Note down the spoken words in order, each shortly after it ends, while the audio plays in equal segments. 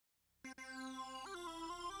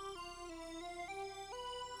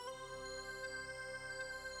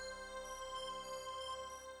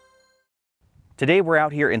Today we're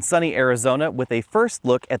out here in sunny Arizona with a first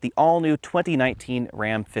look at the all-new 2019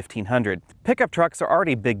 Ram 1500. Pickup trucks are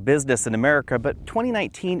already big business in America, but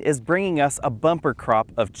 2019 is bringing us a bumper crop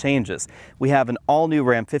of changes. We have an all-new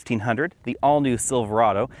Ram 1500, the all-new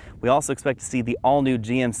Silverado. We also expect to see the all-new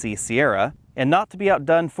GMC Sierra. And not to be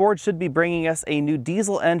outdone, Ford should be bringing us a new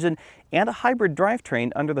diesel engine and a hybrid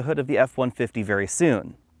drivetrain under the hood of the F-150 very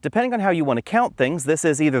soon. Depending on how you want to count things, this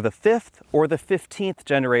is either the 5th or the 15th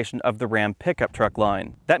generation of the Ram pickup truck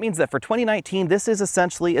line. That means that for 2019, this is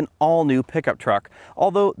essentially an all-new pickup truck,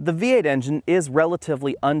 although the V8 engine is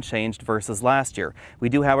relatively unchanged versus last year. We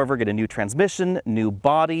do, however, get a new transmission, new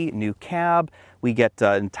body, new cab. We get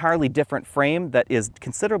an entirely different frame that is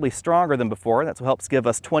considerably stronger than before. That's what helps give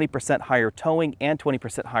us 20% higher towing and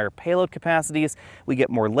 20% higher payload capacities. We get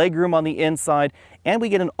more legroom on the inside, and we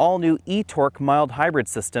get an all-new e-torque mild hybrid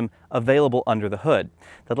system available under the hood.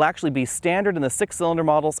 That'll actually be standard in the 6-cylinder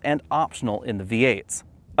models and optional in the V8s.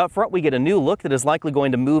 Up front, we get a new look that is likely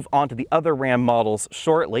going to move onto the other Ram models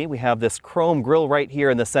shortly. We have this chrome grille right here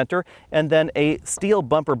in the center, and then a steel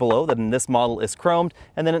bumper below that in this model is chromed,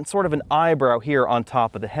 and then it's sort of an eyebrow here on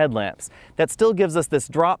top of the headlamps. That still gives us this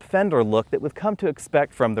drop fender look that we've come to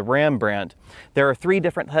expect from the Ram brand. There are 3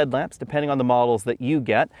 different headlamps depending on the models that you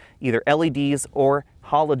get. Either LEDs or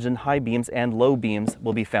halogen high beams and low beams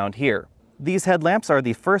will be found here. These headlamps are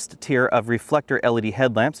the first tier of reflector LED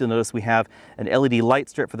headlamps. You'll notice we have an LED light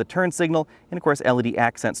strip for the turn signal and of course LED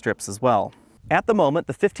accent strips as well. At the moment,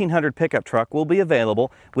 the 1500 pickup truck will be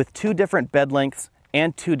available with 2 different bed lengths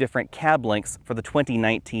and 2 different cab lengths for the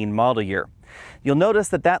 2019 model year. You'll notice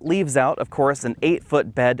that that leaves out, of course, an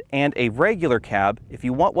 8-foot bed and a regular cab. If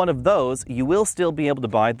you want one of those, you will still be able to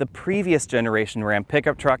buy the previous generation Ram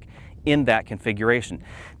pickup truck in that configuration,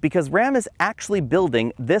 because Ram is actually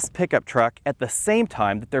building this pickup truck at the same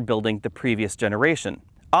time that they're building the previous generation.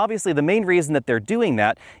 Obviously, the main reason that they're doing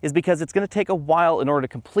that is because it's going to take a while in order to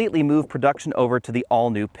completely move production over to the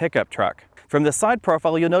all-new pickup truck. From the side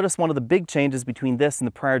profile, you'll notice one of the big changes between this and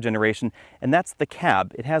the prior generation, and that's the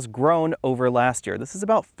cab. It has grown over last year. This is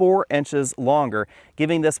about 4 inches longer,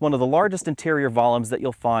 giving this one of the largest interior volumes that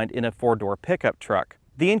you'll find in a 4-door pickup truck.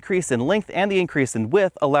 The increase in length and the increase in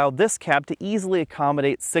width allow this cab to easily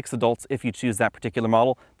accommodate 6 adults if you choose that particular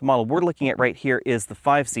model. The model we're looking at right here is the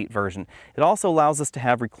 5-seat version. It also allows us to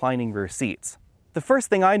have reclining rear seats. The first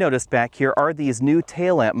thing I noticed back here are these new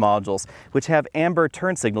tail lamp modules, which have amber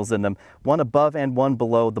turn signals in them, one above and one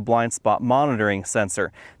below the blind spot monitoring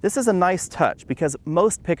sensor. This is a nice touch because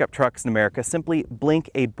most pickup trucks in America simply blink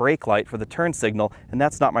a brake light for the turn signal, and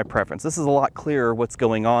that's not my preference. This is a lot clearer what's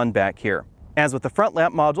going on back here. As with the front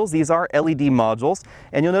lamp modules, these are LED modules,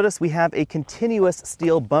 and you'll notice we have a continuous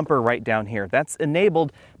steel bumper right down here. That's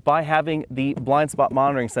enabled by having the blind spot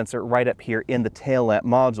monitoring sensor right up here in the tail lamp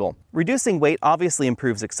module. Reducing weight obviously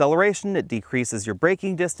improves acceleration, it decreases your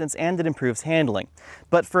braking distance, and it improves handling.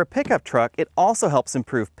 But for a pickup truck, it also helps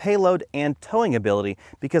improve payload and towing ability,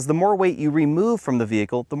 because the more weight you remove from the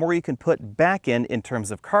vehicle, the more you can put back in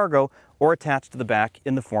terms of cargo or attach to the back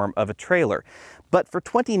in the form of a trailer. But for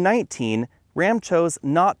 2019, Ram chose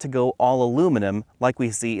not to go all aluminum like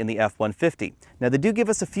we see in the F-150. Now they do give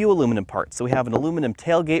us a few aluminum parts. So we have an aluminum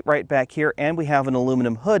tailgate right back here, and we have an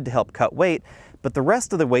aluminum hood to help cut weight. But the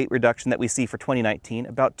rest of the weight reduction that we see for 2019,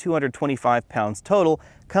 about 225 pounds total,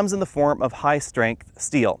 comes in the form of high-strength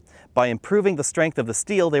steel. By improving the strength of the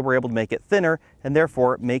steel, they were able to make it thinner and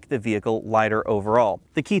therefore make the vehicle lighter overall.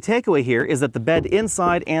 The key takeaway here is that the bed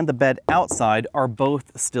inside and the bed outside are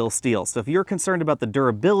both still steel. So if you're concerned about the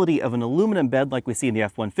durability of an aluminum bed like we see in the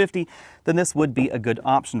F-150, then this would be a good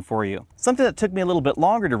option for you. Something that took me a little bit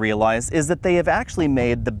longer to realize is that they have actually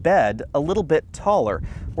made the bed a little bit taller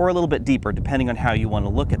or a little bit deeper, depending on how you want to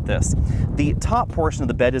look at this. The top portion of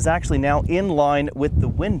the bed is actually now in line with the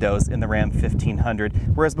windows in the Ram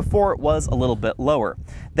 1500, whereas before it was a little bit lower.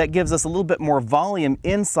 That gives us a little bit more volume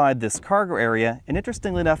inside this cargo area, and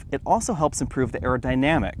interestingly enough, it also helps improve the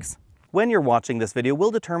aerodynamics. When you're watching this video,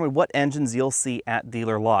 we'll determine what engines you'll see at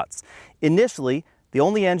dealer lots. Initially, the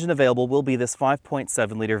only engine available will be this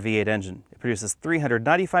 5.7-liter V8 engine. It produces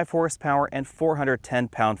 395 horsepower and 410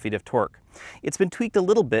 pound-feet of torque. It's been tweaked a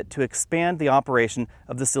little bit to expand the operation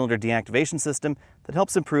of the cylinder deactivation system that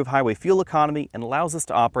helps improve highway fuel economy and allows us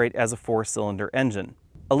to operate as a 4-cylinder engine.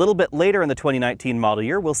 A little bit later in the 2019 model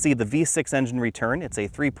year, we'll see the V6 engine return. It's a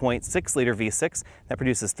 3.6-liter V6 that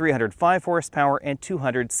produces 305 horsepower and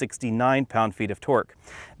 269 pound-feet of torque.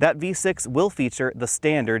 That V6 will feature the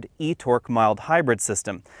standard e-torque mild hybrid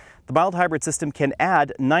system. The mild hybrid system can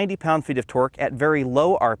add 90 pound-feet of torque at very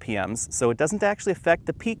low RPMs, so it doesn't actually affect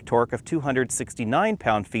the peak torque of 269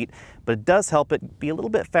 pound-feet, but it does help it be a little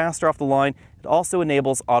bit faster off the line. It also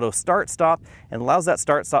enables auto start-stop and allows that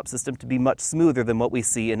start-stop system to be much smoother than what we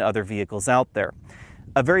see in other vehicles out there.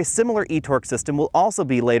 A very similar e-torque system will also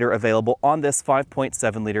be later available on this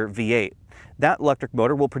 5.7-liter V8. That electric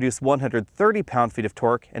motor will produce 130 pound-feet of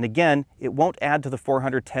torque, and again, it won't add to the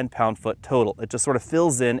 410 pound-foot total. It just sort of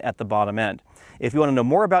fills in at the bottom end. If you want to know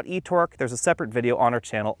more about e-torque, there's a separate video on our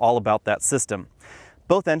channel all about that system.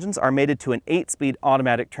 Both engines are mated to an 8-speed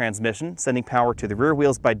automatic transmission, sending power to the rear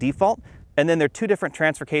wheels by default, and then there are 2 different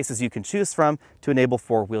transfer cases you can choose from to enable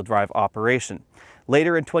 4-wheel drive operation.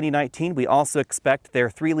 Later in 2019, we also expect their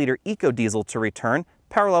 3-liter EcoDiesel to return.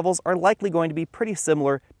 Power levels are likely going to be pretty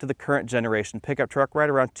similar to the current generation pickup truck, right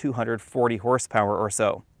around 240 horsepower or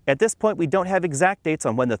so. At this point, we don't have exact dates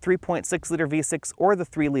on when the 3.6-liter V6 or the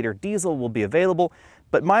 3-liter diesel will be available,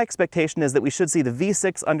 but my expectation is that we should see the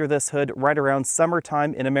V6 under this hood right around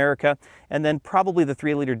summertime in America, and then probably the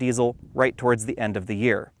 3-liter diesel right towards the end of the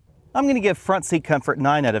year. I'm going to give front seat comfort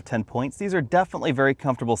 9 out of 10 points. These are definitely very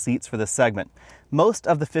comfortable seats for this segment. Most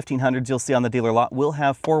of the 1500s you'll see on the dealer lot will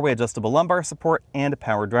have 4-way adjustable lumbar support and a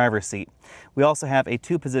power driver's seat. We also have a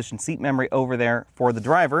 2-position seat memory over there for the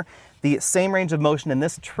driver. The same range of motion in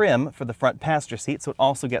this trim for the front passenger seat, so it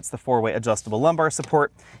also gets the 4-way adjustable lumbar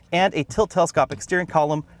support and a tilt telescopic steering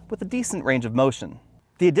column with a decent range of motion.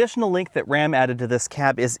 The additional length that Ram added to this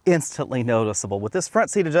cab is instantly noticeable. With this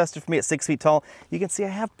front seat adjusted for me at 6 feet tall, you can see I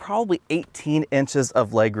have probably 18 inches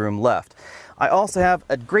of legroom left. I also have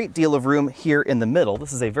a great deal of room here in the middle.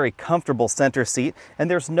 This is a very comfortable center seat,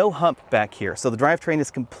 and there's no hump back here, so the drivetrain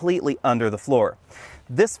is completely under the floor.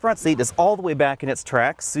 This front seat is all the way back in its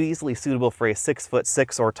tracks, so easily suitable for a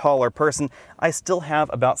 6'6" or taller person. I still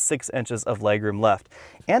have about 6 inches of legroom left,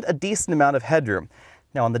 and a decent amount of headroom.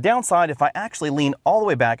 Now on the downside, if I actually lean all the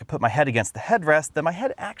way back and put my head against the headrest, then my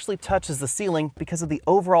head actually touches the ceiling because of the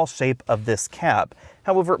overall shape of this cab.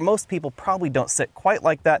 However, most people probably don't sit quite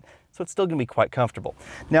like that, so it's still going to be quite comfortable.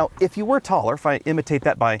 Now, if you were taller, if I imitate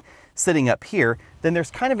that by sitting up here, then there's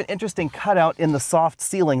kind of an interesting cutout in the soft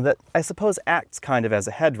ceiling that I suppose acts kind of as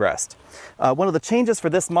a headrest. One of the changes for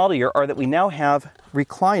this model year are that we now have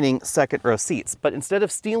reclining second row seats, but instead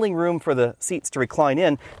of stealing room for the seats to recline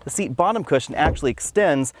in, the seat bottom cushion actually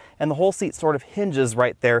extends and the whole seat sort of hinges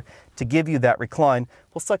right there to give you that recline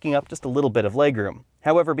while sucking up just a little bit of legroom.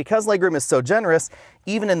 However, because legroom is so generous,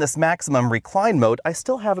 even in this maximum recline mode, I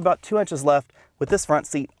still have about 2 inches left with this front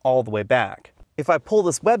seat all the way back. If I pull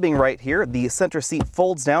this webbing right here, the center seat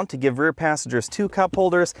folds down to give rear passengers 2 cup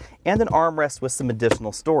holders and an armrest with some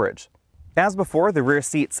additional storage. As before, the rear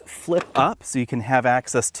seats flip up so you can have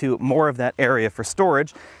access to more of that area for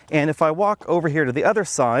storage. And if I walk over here to the other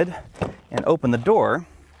side and open the door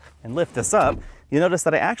and lift this up, you'll notice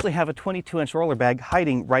that I actually have a 22-inch roller bag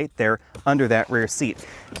hiding right there under that rear seat.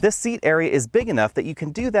 This seat area is big enough that you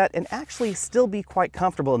can do that and actually still be quite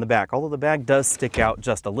comfortable in the back, although the bag does stick out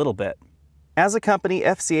just a little bit. As a company,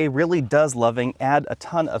 FCA really does add a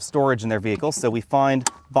ton of storage in their vehicles, so we find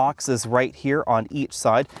boxes right here on each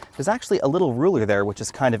side. There's actually a little ruler there, which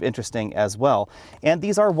is kind of interesting as well. And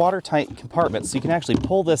these are watertight compartments, so you can actually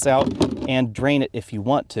pull this out and drain it if you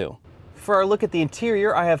want to. For our look at the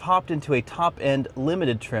interior, I have hopped into a top-end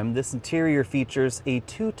limited trim. This interior features a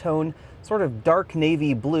 2-tone sort of dark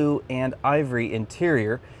navy blue and ivory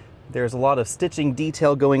interior. There's a lot of stitching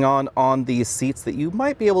detail going on these seats that you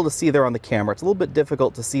might be able to see there on the camera. It's a little bit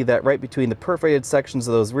difficult to see that right between the perforated sections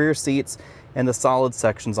of those rear seats and the solid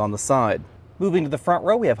sections on the side. Moving to the front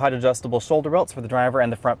row, we have height adjustable shoulder belts for the driver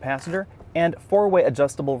and the front passenger, and 4-way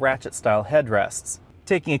adjustable ratchet style headrests.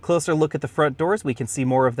 Taking a closer look at the front doors, we can see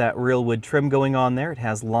more of that real wood trim going on there. It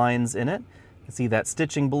has lines in it. You can see that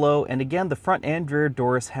stitching below, and again, the front and rear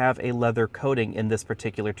doors have a leather coating in this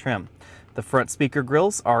particular trim. The front speaker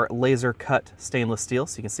grills are laser cut stainless steel,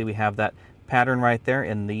 so you can see we have that pattern right there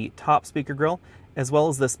in the top speaker grill, as well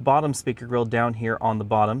as this bottom speaker grill down here on the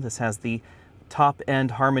bottom. This has the top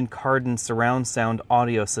end Harman Kardon surround sound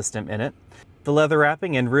audio system in it. The leather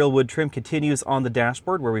wrapping and real wood trim continues on the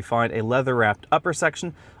dashboard, where we find a leather wrapped upper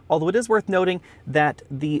section, although it is worth noting that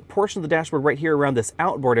the portion of the dashboard right here around this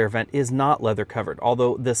outboard air vent is not leather covered,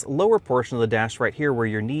 although this lower portion of the dash right here where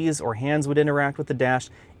your knees or hands would interact with the dash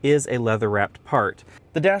is a leather wrapped part.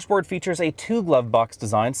 The dashboard features a 2 glove box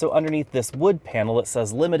design, so underneath this wood panel that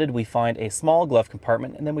says limited, we find a small glove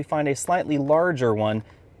compartment, and then we find a slightly larger one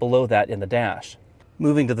below that in the dash.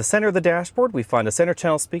 Moving to the center of the dashboard, we find a center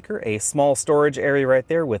channel speaker, a small storage area right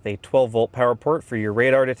there with a 12-volt power port for your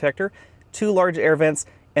radar detector, 2 large air vents,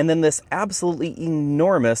 And then this absolutely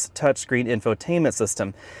enormous touchscreen infotainment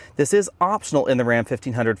system. This is optional in the Ram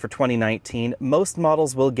 1500 for 2019. Most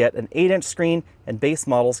models will get an 8-inch screen and base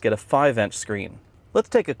models get a 5-inch screen. Let's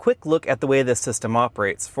take a quick look at the way this system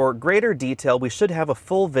operates. For greater detail, we should have a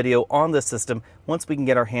full video on this system once we can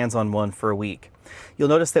get our hands on one for a week. You'll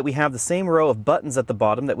notice that we have the same row of buttons at the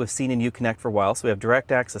bottom that we've seen in Uconnect for a while. So we have direct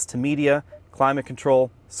access to media, climate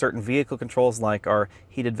control, certain vehicle controls like our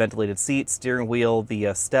heated ventilated seats, steering wheel,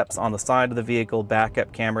 the steps on the side of the vehicle,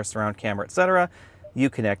 backup camera, surround camera, etc.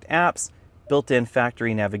 Uconnect apps, built-in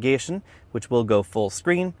factory navigation, which will go full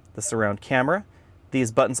screen, the surround camera.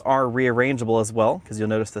 These buttons are rearrangeable as well, because you'll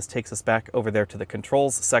notice this takes us back over there to the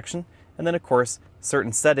controls section. And then of course,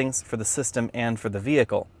 certain settings for the system and for the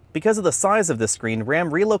vehicle. Because of the size of this screen,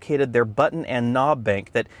 Ram relocated their button and knob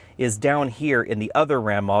bank that is down here in the other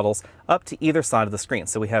Ram models up to either side of the screen.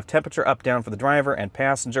 So we have temperature up, down for the driver and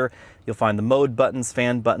passenger. You'll find the mode buttons,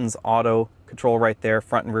 fan buttons, auto control right there,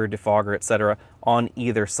 front and rear defogger, etc. on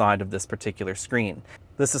either side of this particular screen.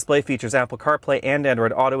 This display features Apple CarPlay and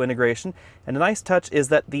Android Auto integration, and a nice touch is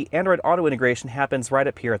that the Android Auto integration happens right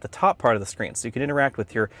up here at the top part of the screen, so you can interact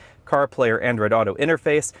with your CarPlay or Android Auto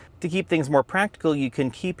interface. To keep things more practical, you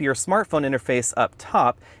can keep your smartphone interface up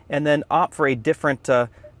top and then opt for a different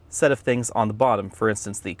set of things on the bottom. For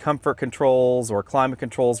instance, the comfort controls or climate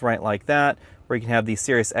controls right like that, or you can have the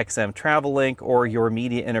Sirius XM Travel Link or your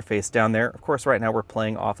media interface down there. Of course, right now we're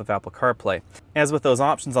playing off of Apple CarPlay. As with those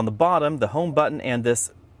options on the bottom, the home button and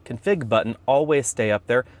this config button always stay up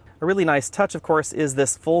there. A really nice touch, of course, is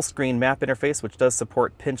this full screen map interface, which does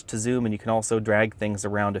support pinch to zoom, and you can also drag things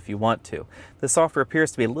around if you want to. This software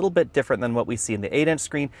appears to be a little bit different than what we see in the 8-inch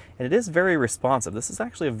screen, and it is very responsive. This is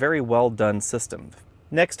actually a very well done system.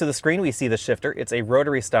 Next to the screen, we see the shifter. It's a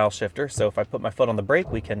rotary style shifter, so if I put my foot on the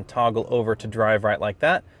brake, we can toggle over to drive right like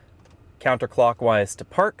that. Counterclockwise to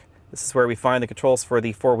park. This is where we find the controls for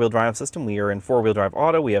the 4-wheel drive system. We are in 4-wheel drive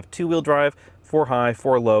auto. We have 2-wheel drive, 4 high,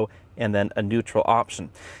 4 low, and then a neutral option.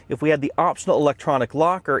 If we had the optional electronic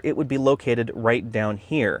locker, it would be located right down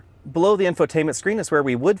here. Below the infotainment screen is where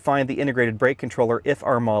we would find the integrated brake controller if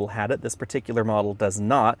our model had it. This particular model does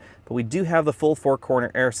not, but we do have the full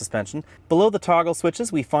 4-corner air suspension. Below the toggle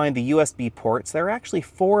switches, we find the USB ports. There are actually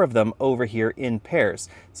 4 of them over here in pairs.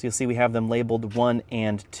 So you'll see we have them labeled 1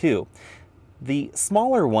 and 2. The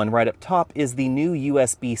smaller one right up top is the new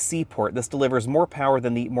USB-C port. This delivers more power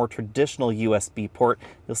than the more traditional USB port.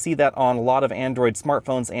 You'll see that on a lot of Android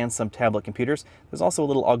smartphones and some tablet computers. There's also a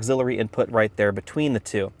little auxiliary input right there between the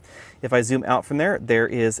two. If I zoom out from there, there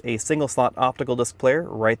is a single slot optical disc player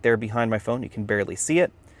right there behind my phone. You can barely see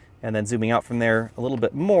it. And then zooming out from there a little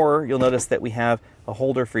bit more, you'll notice that we have a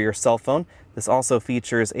holder for your cell phone. This also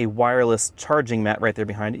features a wireless charging mat right there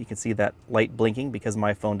behind it. You can see that light blinking because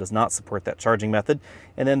my phone does not support that charging method.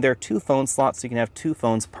 And then there are 2 phone slots, so you can have 2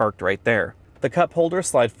 phones parked right there. The cup holders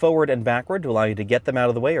slide forward and backward to allow you to get them out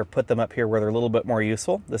of the way or put them up here where they're a little bit more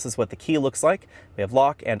useful. This is what the key looks like. We have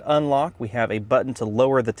lock and unlock. We have a button to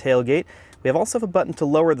lower the tailgate. We also have a button to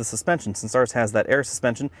lower the suspension, since ours has that air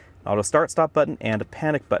suspension, an auto start stop button, and a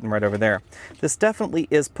panic button right over there. This definitely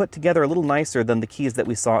is put together a little nicer than the keys that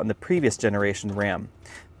we saw in the previous generation Ram.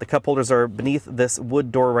 The cup holders are beneath this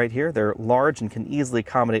wood door right here. They're large and can easily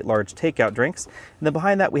accommodate large takeout drinks. And then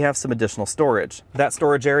behind that we have some additional storage. That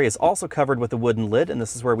storage area is also covered with a wooden lid, and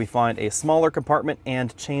this is where we find a smaller compartment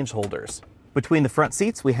and change holders. Between the front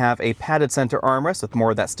seats we have a padded center armrest with more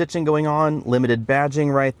of that stitching going on, limited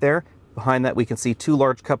badging right there. Behind that we can see 2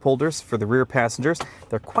 large cup holders for the rear passengers.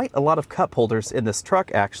 There are quite a lot of cup holders in this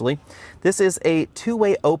truck actually. This is a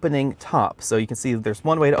 2-way opening top, so you can see there's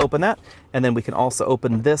one way to open that, and then we can also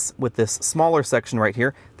open this with this smaller section right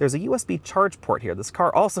here. There's a USB charge port here. This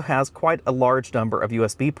car also has quite a large number of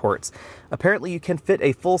USB ports. Apparently you can fit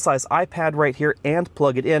a full-size iPad right here and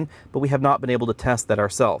plug it in, but we have not been able to test that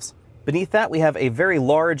ourselves. Beneath that, we have a very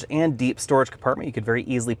large and deep storage compartment. You could very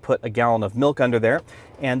easily put a gallon of milk under there.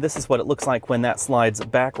 And this is what it looks like when that slides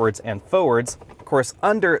backwards and forwards. Of course,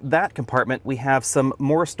 under that compartment, we have some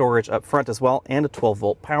more storage up front as well, and a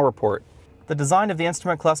 12-volt power port. The design of the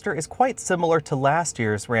instrument cluster is quite similar to last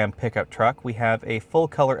year's Ram pickup truck. We have a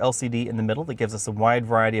full-color LCD in the middle that gives us a wide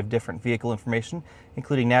variety of different vehicle information,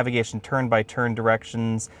 including navigation turn-by-turn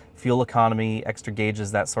directions, fuel economy, extra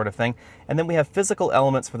gauges, that sort of thing. And then we have physical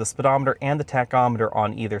elements for the speedometer and the tachometer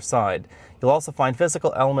on either side. You'll also find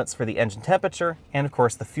physical elements for the engine temperature and, of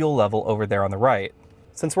course, the fuel level over there on the right.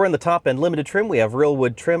 Since we're in the top-end limited trim, we have real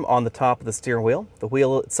wood trim on the top of the steering wheel. The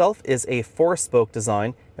wheel itself is a 4-spoke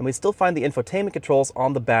design, and we still find the infotainment controls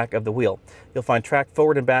on the back of the wheel. You'll find track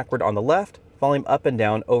forward and backward on the left, volume up and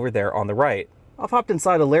down over there on the right. I've hopped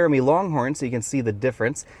inside a Laramie Longhorn so you can see the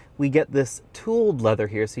difference. We get this tooled leather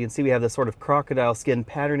here, so you can see we have this sort of crocodile skin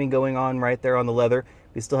patterning going on right there on the leather.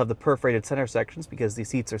 We still have the perforated center sections because these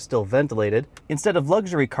seats are still ventilated. Instead of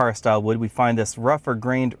luxury car style wood, we find this rougher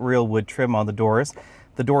grained real wood trim on the doors.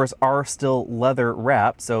 The doors are still leather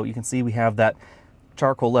wrapped, so you can see we have that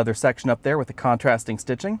charcoal leather section up there with the contrasting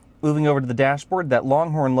stitching. Moving over to the dashboard, that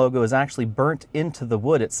Longhorn logo is actually burnt into the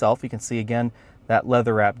wood itself. You can see again that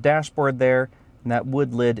leather wrapped dashboard there. And that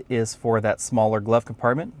wood lid is for that smaller glove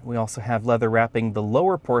compartment. We also have leather wrapping the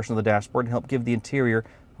lower portion of the dashboard to help give the interior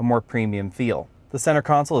a more premium feel. The center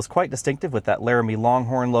console is quite distinctive with that Laramie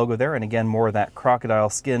Longhorn logo there, and again more of that crocodile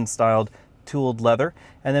skin styled tooled leather.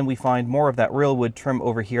 And then we find more of that real wood trim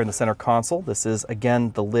over here in the center console. This is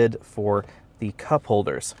again the lid for the cup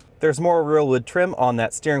holders. There's more real wood trim on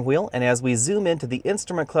that steering wheel, and as we zoom into the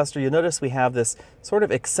instrument cluster, you'll notice we have this sort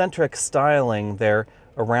of eccentric styling there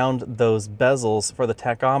around those bezels for the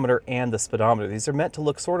tachometer and the speedometer. These are meant to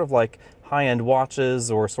look sort of like high-end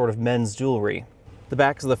watches or sort of men's jewelry. The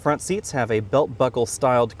backs of the front seats have a belt buckle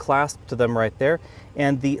styled clasp to them right there,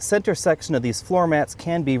 and the center section of these floor mats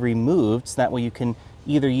can be removed, so that way you can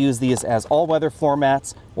either use these as all-weather floor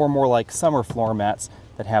mats or more like summer floor mats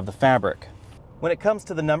that have the fabric. When it comes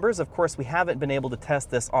to the numbers, of course, we haven't been able to test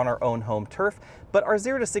this on our own home turf, but our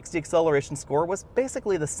 0 to 60 acceleration score was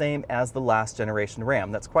basically the same as the last generation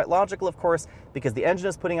Ram. That's quite logical, of course, because the engine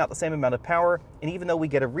is putting out the same amount of power, and even though we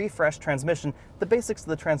get a refreshed transmission, the basics of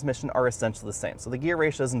the transmission are essentially the same, so the gear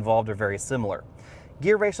ratios involved are very similar.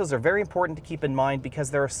 Gear ratios are very important to keep in mind because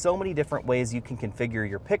there are so many different ways you can configure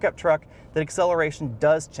your pickup truck that acceleration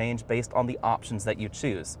does change based on the options that you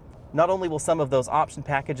choose. Not only will some of those option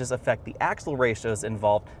packages affect the axle ratios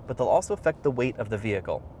involved, but they'll also affect the weight of the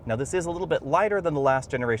vehicle. Now this is a little bit lighter than the last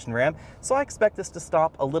generation Ram, so I expect this to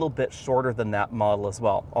stop a little bit shorter than that model as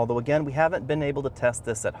well. Although again, we haven't been able to test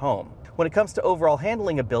this at home. When it comes to overall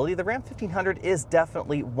handling ability, the Ram 1500 is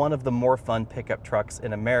definitely one of the more fun pickup trucks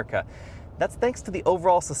in America. That's thanks to the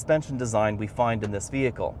overall suspension design we find in this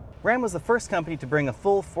vehicle. Ram was the first company to bring a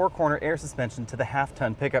full four-corner air suspension to the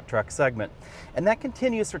half-ton pickup truck segment, and that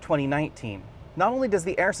continues for 2019. Not only does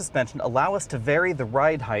the air suspension allow us to vary the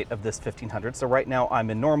ride height of this 1500, so right now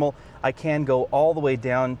I'm in normal, I can go all the way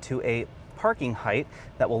down to a parking height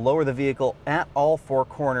that will lower the vehicle at all four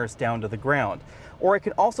corners down to the ground. Or I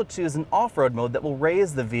can also choose an off-road mode that will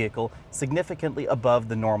raise the vehicle significantly above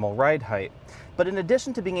the normal ride height. But in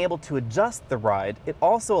addition to being able to adjust the ride, it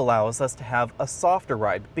also allows us to have a softer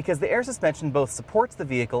ride because the air suspension both supports the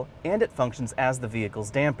vehicle and it functions as the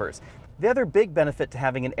vehicle's dampers. The other big benefit to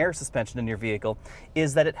having an air suspension in your vehicle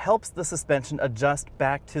is that it helps the suspension adjust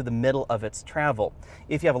back to the middle of its travel.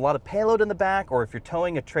 If you have a lot of payload in the back, or if you're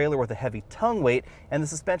towing a trailer with a heavy tongue weight and the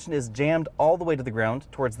suspension is jammed all the way to the ground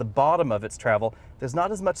towards the bottom of its travel, there's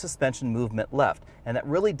not as much suspension movement left, and that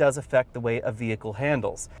really does affect the way a vehicle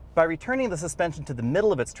handles. By returning the suspension to the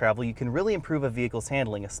middle of its travel, you can really improve a vehicle's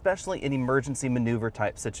handling, especially in emergency maneuver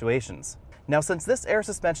type situations. Now, since this air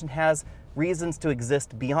suspension has reasons to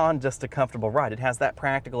exist beyond just a comfortable ride, it has that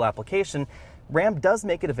practical application, Ram does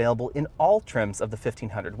make it available in all trims of the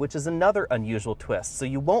 1500, which is another unusual twist. So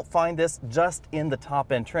you won't find this just in the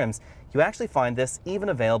top-end trims. You actually find this even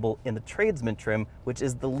available in the tradesman trim, which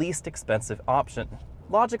is the least expensive option.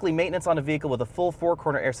 Logically, maintenance on a vehicle with a full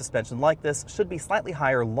four-corner air suspension like this should be slightly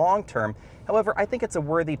higher long-term. However, I think it's a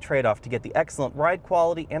worthy trade-off to get the excellent ride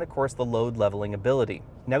quality and, of course, the load leveling ability.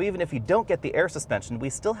 Now, even if you don't get the air suspension, we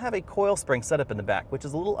still have a coil spring setup in the back, which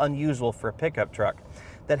is a little unusual for a pickup truck.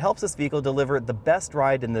 That helps this vehicle deliver the best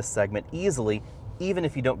ride in this segment easily, even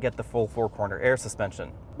if you don't get the full four-corner air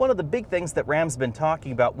suspension. One of the big things that Ram's been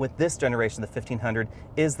talking about with this generation, the 1500,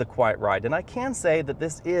 is the quiet ride, and I can say that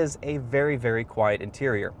this is a very, very quiet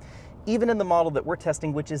interior. Even in the model that we're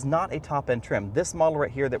testing, which is not a top-end trim, this model right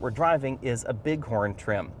here that we're driving is a bighorn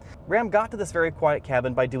trim. Ram got to this very quiet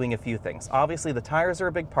cabin by doing a few things. Obviously, the tires are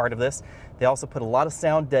a big part of this. They also put a lot of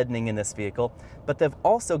sound deadening in this vehicle, but they've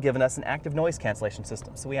also given us an active noise cancellation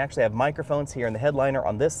system. So we actually have microphones here in the headliner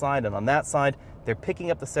on this side and on that side. They're picking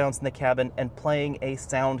up the sounds in the cabin and playing a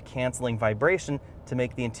sound canceling vibration to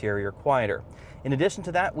make the interior quieter. In addition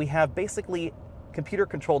to that, we have basically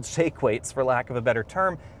computer-controlled shake weights, for lack of a better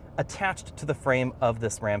term, attached to the frame of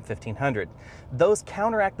this Ram 1500. Those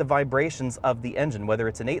counteract the vibrations of the engine, whether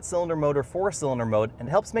it's an 8-cylinder mode or 4-cylinder mode, and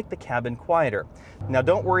helps make the cabin quieter. Now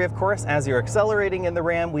don't worry, of course, as you're accelerating in the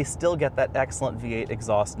Ram, we still get that excellent V8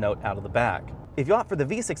 exhaust note out of the back. If you opt for the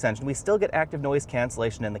V6 engine, we still get active noise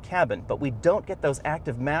cancellation in the cabin, but we don't get those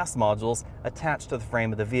active mass modules attached to the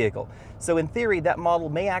frame of the vehicle. So in theory, that model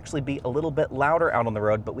may actually be a little bit louder out on the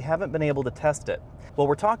road, but we haven't been able to test it. While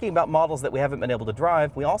we're talking about models that we haven't been able to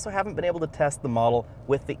drive, we also haven't been able to test the model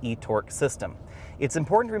with the e-torque system. It's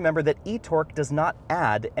important to remember that e-torque does not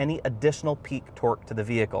add any additional peak torque to the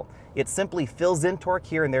vehicle. It simply fills in torque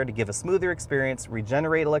here and there to give a smoother experience,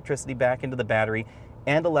 regenerate electricity back into the battery,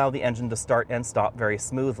 and allow the engine to start and stop very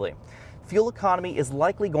smoothly. Fuel economy is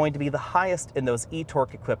likely going to be the highest in those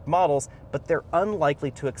e-torque equipped models, but they're unlikely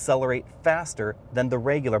to accelerate faster than the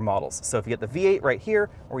regular models. So if you get the V8 right here,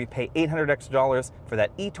 or you pay $800 extra for that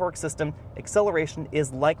e-torque system, acceleration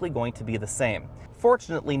is likely going to be the same.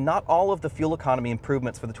 Fortunately, not all of the fuel economy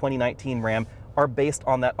improvements for the 2019 Ram are based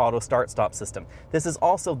on that auto start-stop system. This is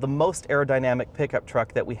also the most aerodynamic pickup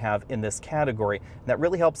truck that we have in this category, and that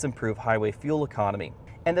really helps improve highway fuel economy.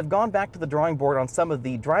 And they've gone back to the drawing board on some of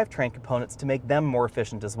the drivetrain components to make them more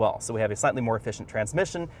efficient as well. So we have a slightly more efficient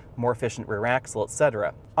transmission, more efficient rear axle,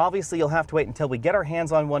 etc. Obviously, you'll have to wait until we get our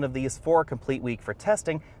hands on one of these for a complete week for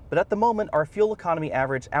testing, but at the moment, our fuel economy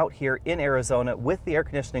average out here in Arizona with the air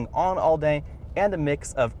conditioning on all day and a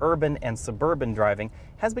mix of urban and suburban driving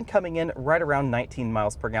has been coming in right around 19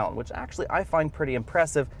 miles per gallon, which actually I find pretty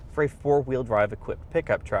impressive for a four-wheel drive equipped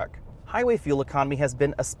pickup truck. Highway fuel economy has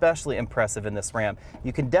been especially impressive in this Ram.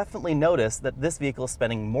 You can definitely notice that this vehicle is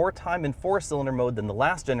spending more time in four-cylinder mode than the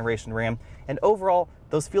last generation Ram, and overall,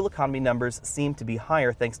 those fuel economy numbers seem to be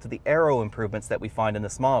higher thanks to the aero improvements that we find in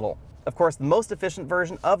this model. Of course, the most efficient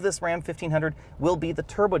version of this Ram 1500 will be the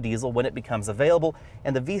turbo diesel when it becomes available,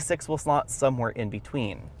 and the V6 will slot somewhere in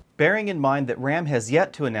between. Bearing in mind that Ram has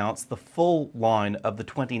yet to announce the full line of the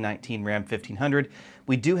 2019 Ram 1500,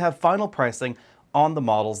 we do have final pricing on the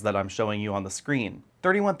models that I'm showing you on the screen.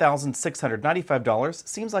 $31,695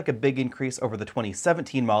 seems like a big increase over the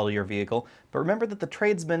 2017 model year vehicle, but remember that the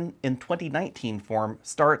Tradesman in 2019 form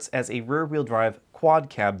starts as a rear-wheel drive quad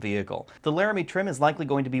cab vehicle. The Laramie trim is likely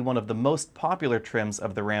going to be one of the most popular trims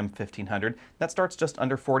of the Ram 1500. That starts just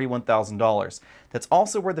under $41,000. That's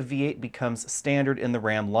also where the V8 becomes standard in the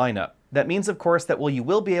Ram lineup. That means, of course, that while you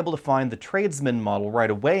will be able to find the Tradesman model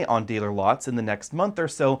right away on dealer lots in the next month or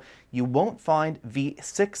so, you won't find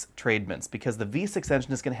V6 Trademans because the V6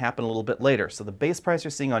 engine is going to happen a little bit later. So the base price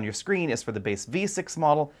you're seeing on your screen is for the base V6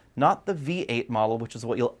 model, not the V8 model, which is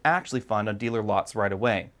what you'll actually find on dealer lots right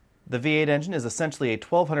away. The V8 engine is essentially a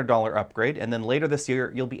 $1,200 upgrade, and then later this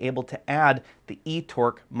year you'll be able to add the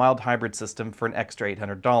e-torque mild hybrid system for an extra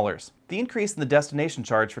 $800. The increase in the destination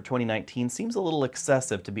charge for 2019 seems a little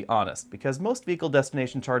excessive, to be honest, because most vehicle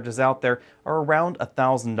destination charges out there are around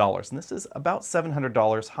 $1,000, and this is about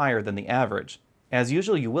 $700 higher than the average. As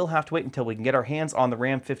usual, you will have to wait until we can get our hands on the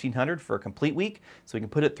Ram 1500 for a complete week, so we can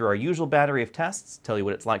put it through our usual battery of tests, tell you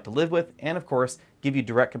what it's like to live with, and of course, give you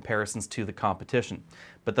direct comparisons to the competition.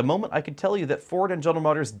 But the moment I can tell you that Ford and General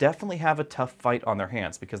Motors definitely have a tough fight on their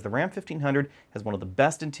hands, because the Ram 1500 has one of the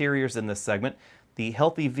best interiors in this segment. The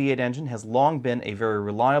healthy V8 engine has long been a very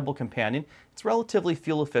reliable companion. It's relatively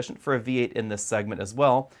fuel efficient for a V8 in this segment as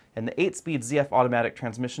well, and the 8-speed ZF automatic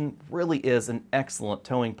transmission really is an excellent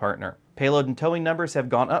towing partner. Payload and towing numbers have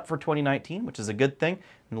gone up for 2019, which is a good thing,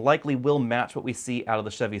 and likely will match what we see out of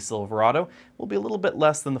the Chevy Silverado. Will be a little bit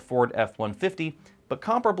less than the Ford F-150, but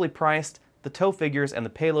comparably priced, the tow figures and the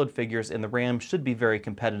payload figures in the Ram should be very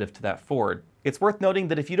competitive to that Ford. It's worth noting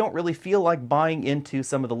that if you don't really feel like buying into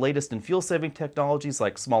some of the latest in fuel-saving technologies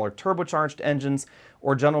like smaller turbocharged engines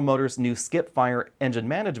or General Motors' new Skipfire engine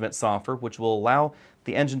management software, which will allow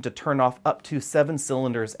the engine to turn off up to 7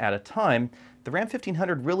 cylinders at a time, the Ram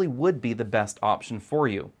 1500 really would be the best option for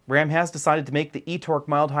you. Ram has decided to make the e-torque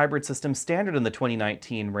mild hybrid system standard in the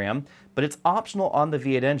 2019 Ram, but it's optional on the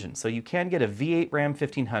V8 engine, so you can get a V8 Ram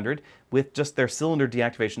 1500 with just their cylinder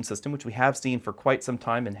deactivation system, which we have seen for quite some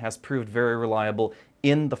time and has proved very reliable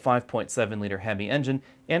in the 5.7-liter Hemi engine,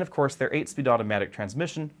 and of course their 8-speed automatic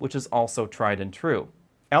transmission, which is also tried and true.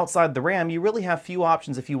 Outside the Ram, you really have few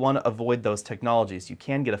options if you want to avoid those technologies. You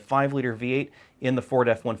can get a 5-liter V8 in the Ford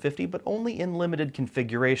F-150, but only in limited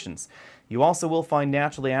configurations. You also will find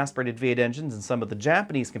naturally aspirated V8 engines in some of the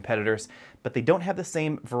Japanese competitors, but they don't have the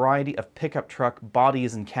same variety of pickup truck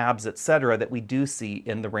bodies and cabs, etc. that we do see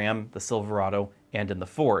in the Ram, the Silverado, and in the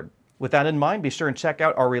Ford. With that in mind, be sure and check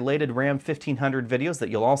out our related Ram 1500 videos that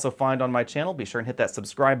you'll also find on my channel. Be sure and hit that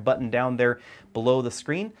subscribe button down there below the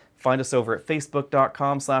screen. Find us over at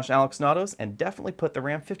facebook.com/AlexNautos, and definitely put the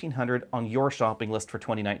Ram 1500 on your shopping list for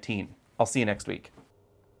 2019. I'll see you next week.